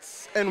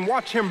presence and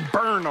watch him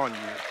burn on you.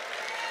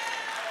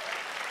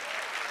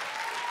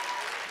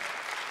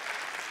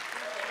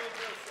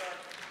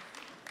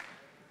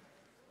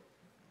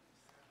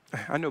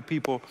 I know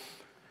people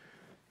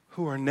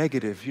who are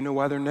negative. You know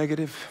why they're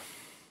negative?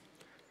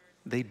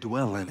 They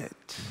dwell in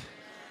it.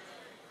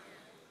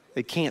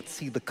 They can't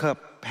see the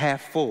cup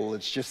half full.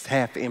 It's just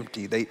half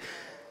empty. They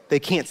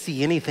can't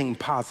see anything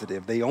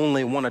positive. They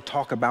only want to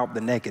talk about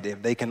the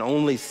negative. They can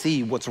only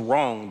see what's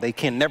wrong. They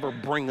can never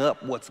bring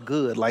up what's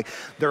good. Like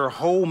their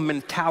whole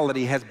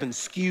mentality has been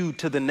skewed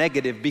to the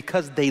negative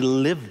because they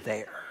live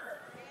there.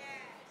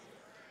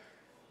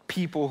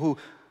 People who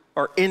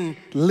are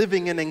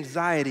living in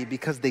anxiety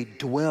because they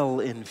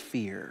dwell in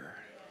fear.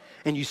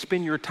 And you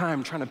spend your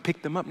time trying to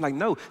pick them up. Like,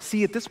 no,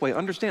 see it this way.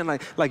 Understand,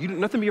 like you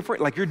nothing to be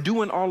afraid. Like you're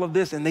doing all of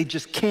this and they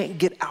just can't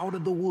get out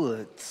of the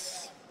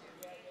woods.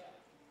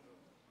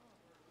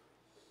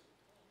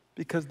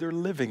 Because they're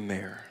living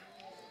there.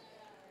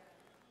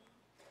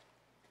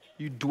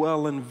 You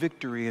dwell in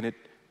victory and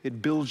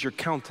it builds your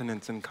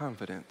countenance and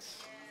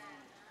confidence.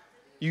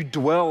 You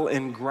dwell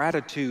in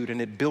gratitude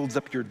and it builds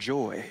up your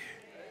joy.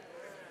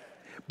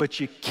 But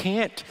you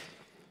can't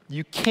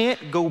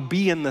go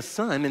be in the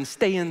sun and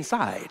stay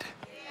inside.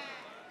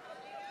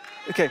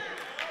 Okay.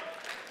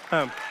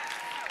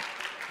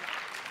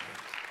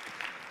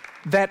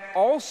 That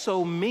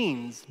also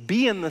means,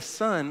 be in the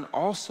sun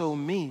also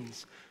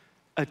means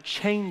a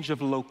change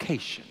of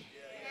location.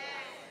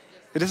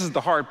 This is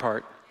the hard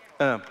part.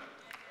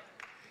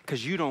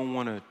 Because you don't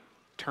want to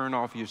turn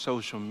off your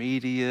social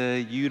media.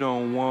 You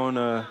don't want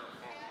to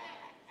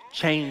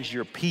change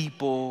your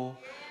people.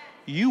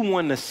 You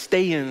want to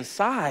stay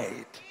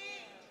inside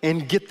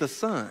and get the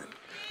sun.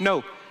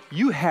 No,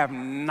 you have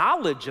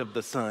knowledge of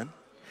the sun,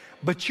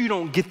 but you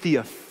don't get the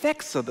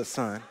effects of the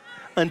sun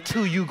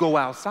until you go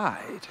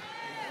outside.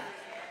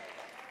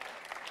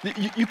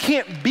 You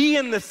can't be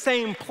in the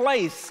same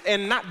place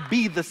and not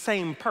be the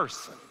same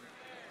person.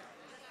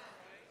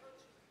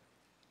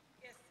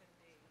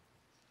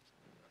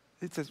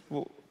 It says,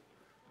 well,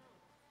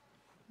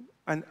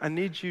 I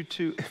need you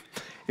to,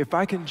 if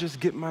I can just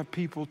get my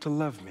people to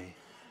love me,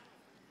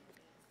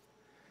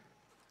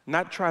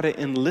 not try to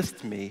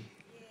enlist me,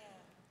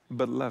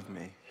 but love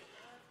me.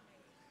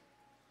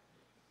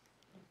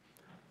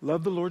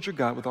 Love the Lord your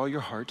God with all your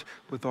heart,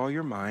 with all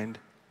your mind,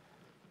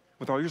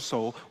 with all your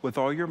soul, with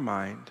all your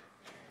mind.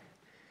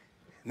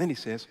 And then he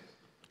says,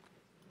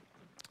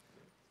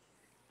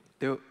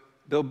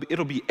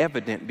 it'll be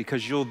evident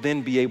because you'll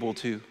then be able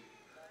to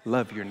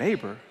love your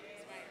neighbor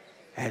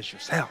as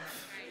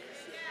yourself.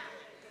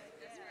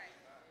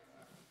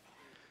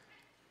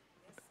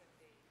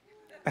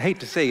 I hate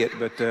to say it,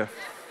 but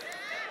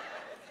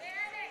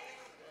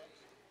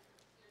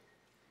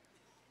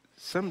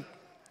some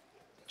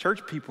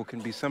church people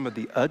can be some of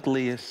the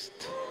ugliest.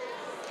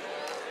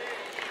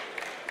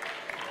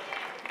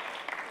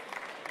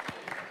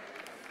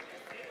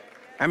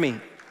 I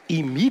mean,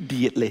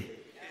 immediately.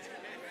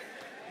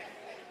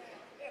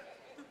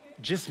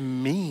 Just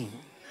mean.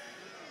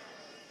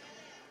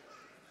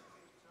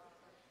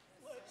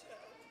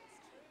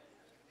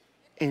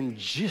 And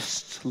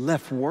just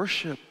left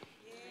worship.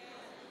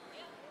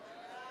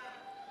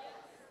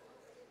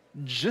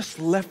 Just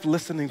left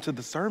listening to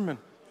the sermon.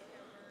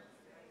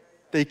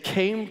 They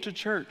came to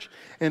church,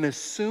 and as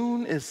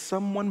soon as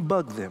someone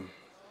bugged them,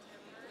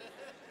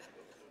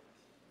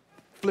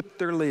 flipped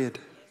their lid.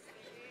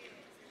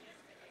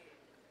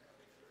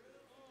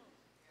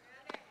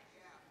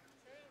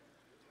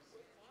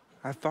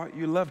 I thought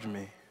you loved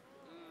me.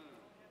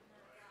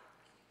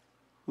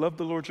 Love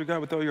the Lord your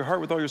God with all your heart,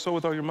 with all your soul,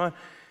 with all your mind,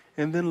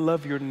 and then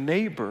love your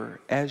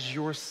neighbor as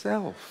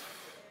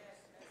yourself.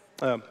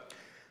 Now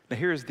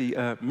here's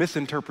the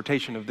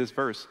misinterpretation of this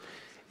verse,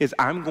 is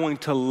I'm going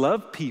to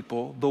love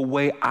people the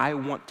way I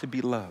want to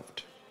be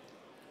loved.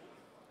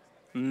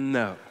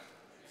 No.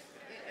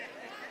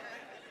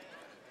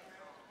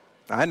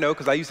 I know,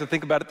 because I used to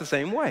think about it the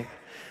same way.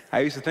 I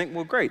used to think,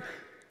 well, great,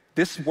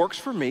 this works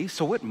for me,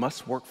 so it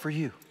must work for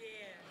you.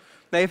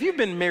 Now, if you've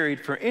been married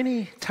for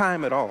any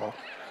time at all,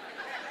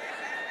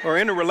 or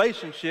in a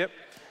relationship,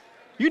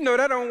 you know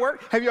that don't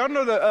work. Have y'all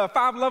know the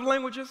 5 love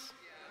languages?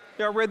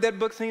 Y'all read that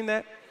book, seen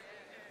that?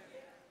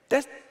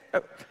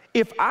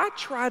 If I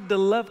tried to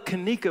love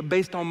Kanika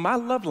based on my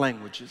love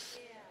languages,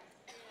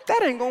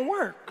 that ain't gonna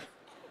work.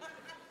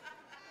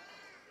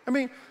 I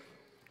mean,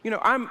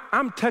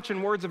 I'm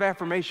touching words of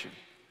affirmation.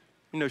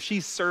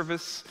 She's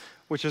service,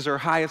 which is her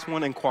highest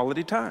one, and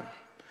quality time.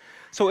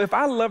 So if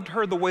I loved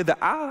her the way that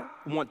I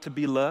want to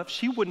be loved,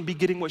 she wouldn't be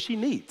getting what she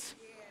needs.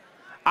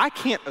 I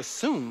can't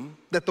assume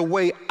that the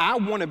way I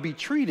want to be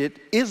treated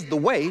is the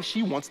way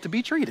she wants to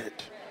be treated.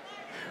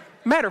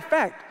 Matter of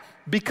fact,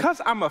 because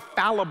I'm a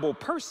fallible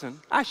person,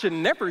 I should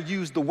never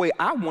use the way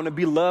I want to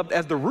be loved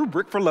as the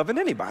rubric for loving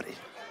anybody.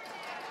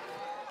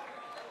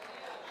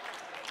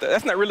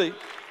 That's not really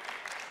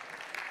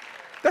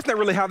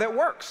how that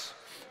works.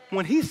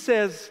 When he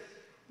says,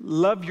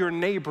 love your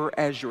neighbor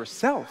as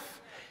yourself,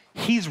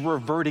 he's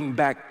reverting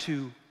back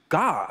to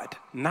God,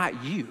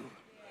 not you.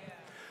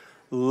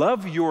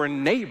 Love your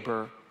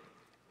neighbor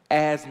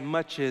as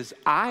much as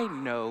I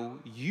know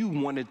you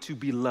wanted to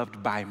be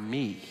loved by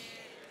me.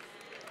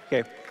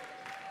 Okay.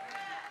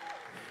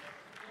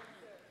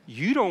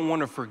 You don't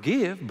want to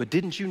forgive, but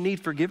didn't you need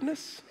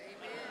forgiveness?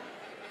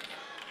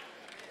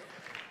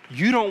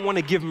 You don't want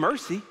to give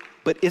mercy,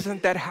 but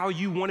isn't that how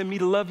you wanted me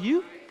to love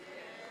you?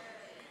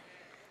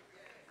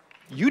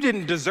 You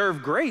didn't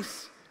deserve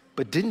grace,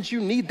 but didn't you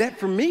need that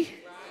from me?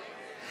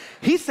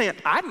 He's saying,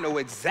 I know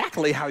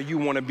exactly how you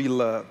want to be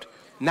loved.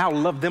 Now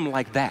love them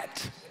like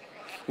that.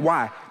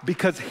 Why?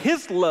 Because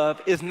his love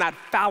is not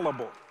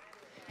fallible.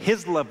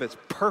 His love is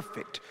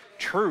perfect,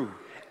 true,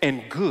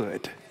 and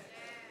good.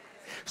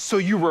 So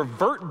you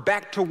revert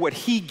back to what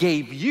he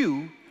gave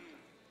you,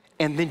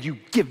 and then you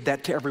give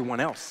that to everyone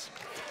else.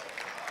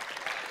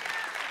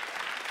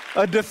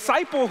 A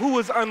disciple who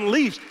is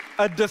unleashed,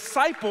 a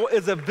disciple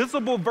is a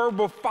visible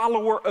verbal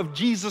follower of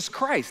Jesus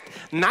Christ,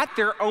 not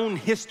their own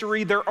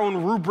history, their own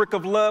rubric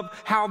of love,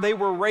 how they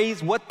were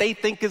raised, what they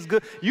think is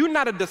good. You're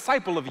not a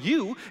disciple of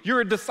you,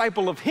 you're a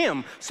disciple of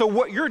him. So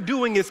what you're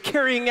doing is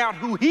carrying out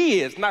who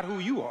he is, not who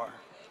you are.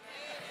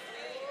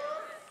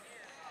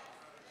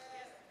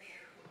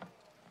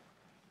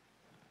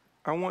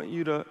 I want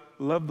you to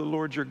love the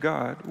Lord your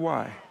God.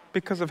 Why?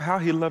 Because of how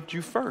he loved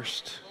you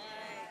first.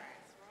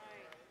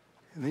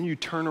 And then you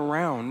turn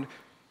around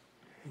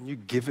and you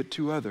give it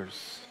to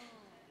others.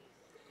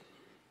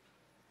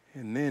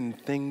 And then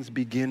things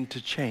begin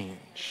to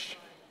change.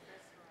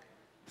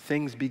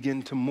 Things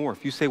begin to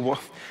morph. You say, well,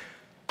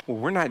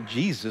 we're not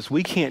Jesus.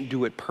 We can't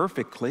do it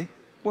perfectly.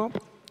 Well,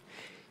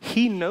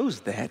 he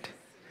knows that.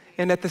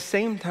 And at the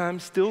same time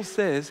still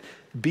says,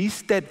 be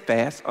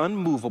steadfast,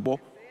 unmovable,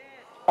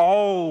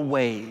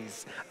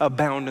 always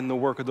abound in the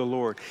work of the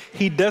Lord.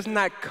 He does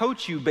not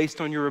coach you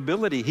based on your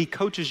ability. He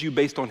coaches you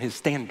based on his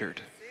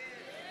standard.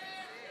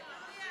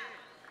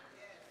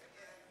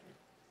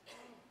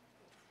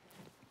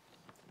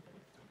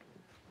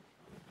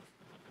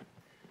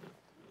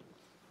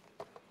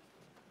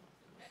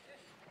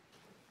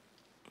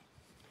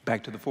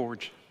 Back to the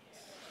forge.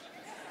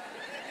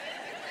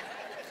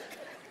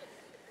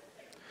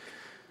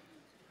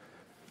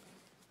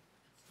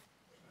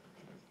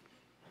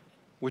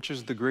 Which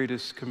is the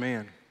greatest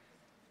command?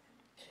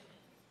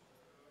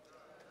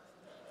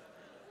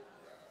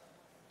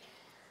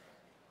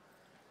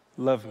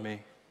 Love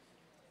me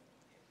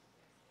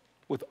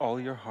with all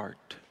your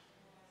heart,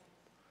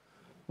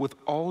 with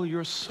all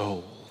your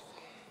soul,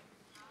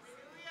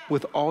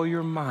 with all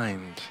your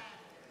mind.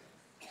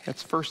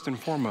 That's first and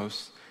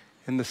foremost.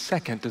 And the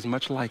second is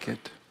much like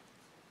it.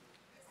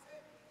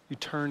 You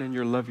turn and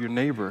you love your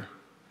neighbor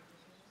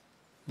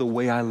the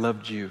way I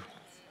loved you,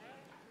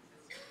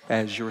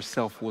 as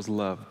yourself was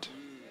loved.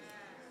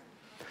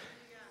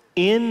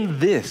 In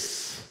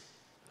this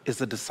is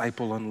a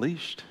disciple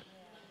unleashed.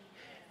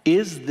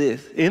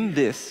 In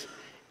this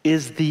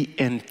is the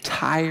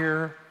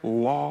entire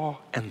law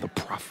and the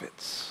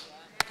prophets.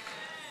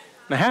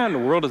 Now, how in the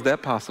world is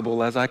that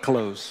possible as I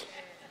close?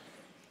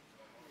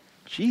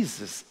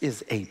 Jesus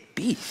is a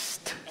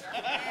beast.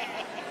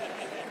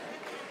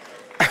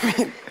 I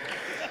mean,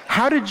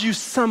 how did you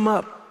sum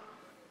up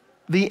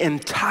the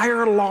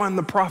entire law and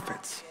the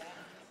prophets?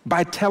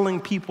 By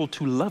telling people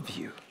to love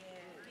you.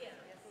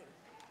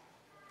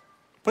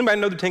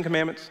 Anybody know the 10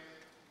 Commandments?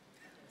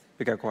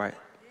 We got quiet.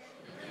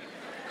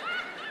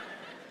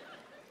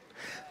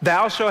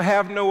 Thou shalt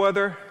have no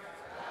other.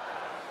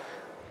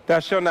 Thou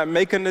shalt not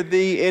make unto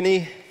thee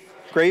any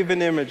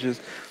graven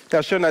images.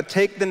 Thou shalt not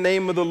take the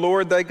name of the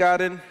Lord thy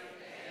God in.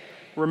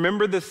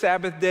 Remember the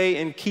Sabbath day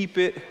and keep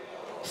it.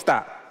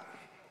 Stop.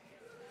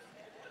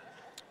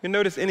 You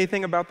notice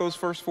anything about those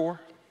first 4?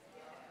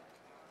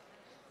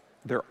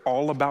 They're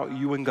all about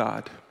you and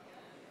God.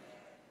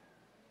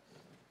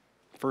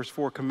 First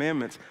 4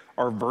 commandments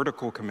are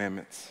vertical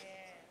commandments.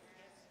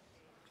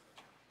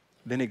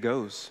 Then it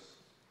goes,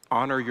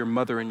 honor your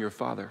mother and your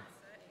father.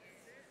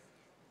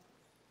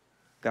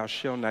 Thou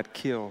shalt not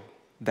kill.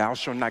 Thou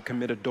shalt not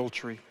commit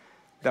adultery.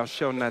 Thou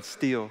shalt not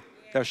steal.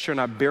 Thou shalt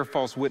not bear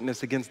false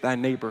witness against thy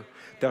neighbor.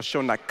 Thou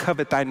shalt not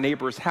covet thy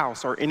neighbor's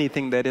house or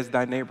anything that is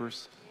thy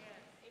neighbor's.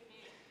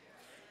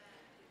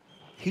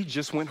 He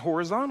just went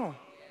horizontal.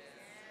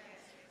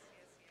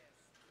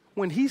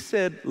 When he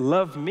said,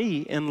 love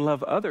me and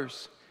love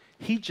others,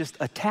 he just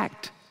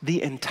attacked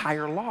the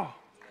entire law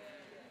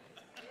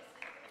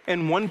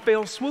in one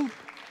fell swoop.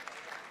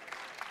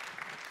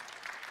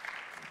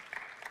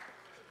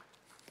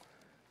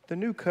 The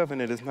new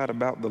covenant is not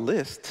about the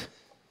list.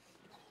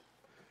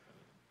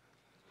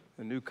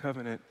 The new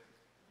covenant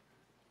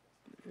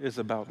is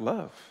about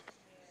love.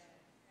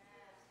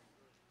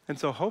 And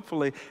so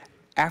hopefully,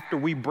 after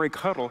we break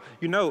huddle,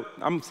 you know,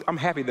 I'm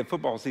happy that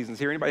football season's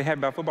here. Anybody happy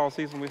about football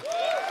season?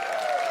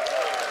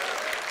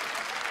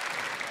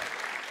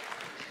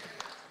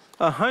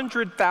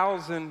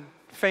 100,000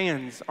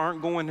 fans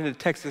aren't going into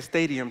Texas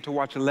Stadium to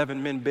watch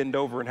 11 men bend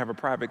over and have a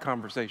private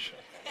conversation.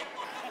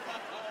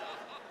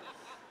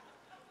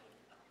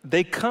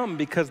 They come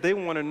because they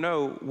want to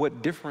know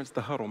what difference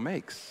the huddle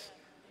makes.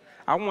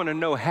 I want to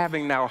know,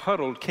 having now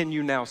huddled, can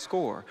you now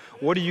score?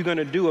 What are you going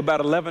to do about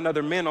 11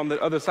 other men on the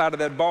other side of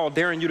that ball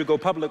daring you to go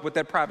public with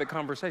that private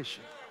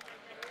conversation?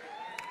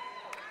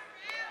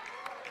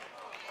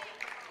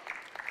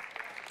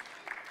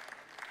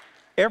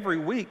 Every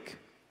week,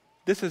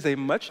 this is a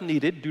much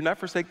needed, do not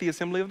forsake the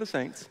assembly of the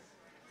saints,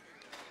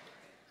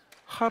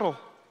 huddle.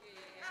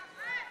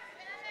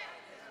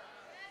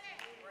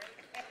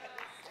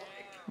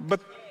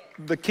 But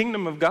the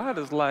kingdom of God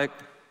is like,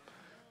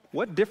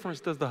 what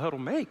difference does the huddle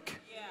make?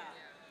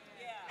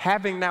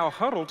 Having now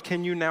huddled,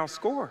 can you now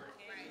score?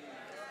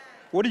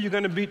 What are you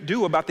going to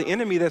do about the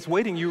enemy that's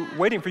waiting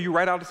for you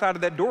right outside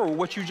of that door with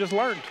what you just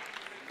learned?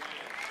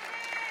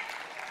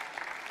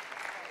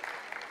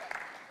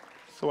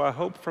 So I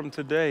hope from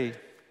today,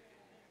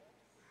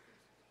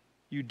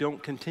 you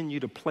don't continue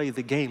to play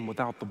the game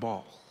without the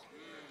ball.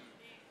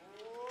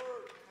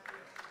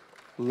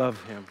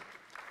 Love him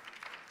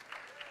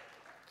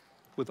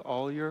with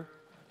all your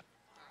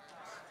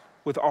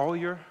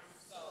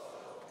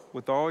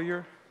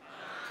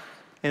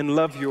and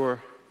love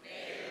your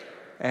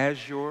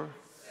as your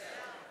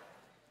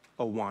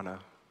Awana.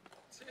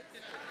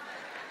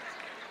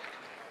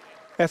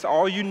 That's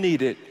all you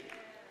needed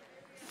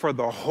for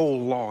the whole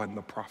law and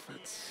the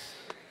prophets.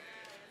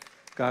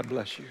 God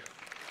bless you.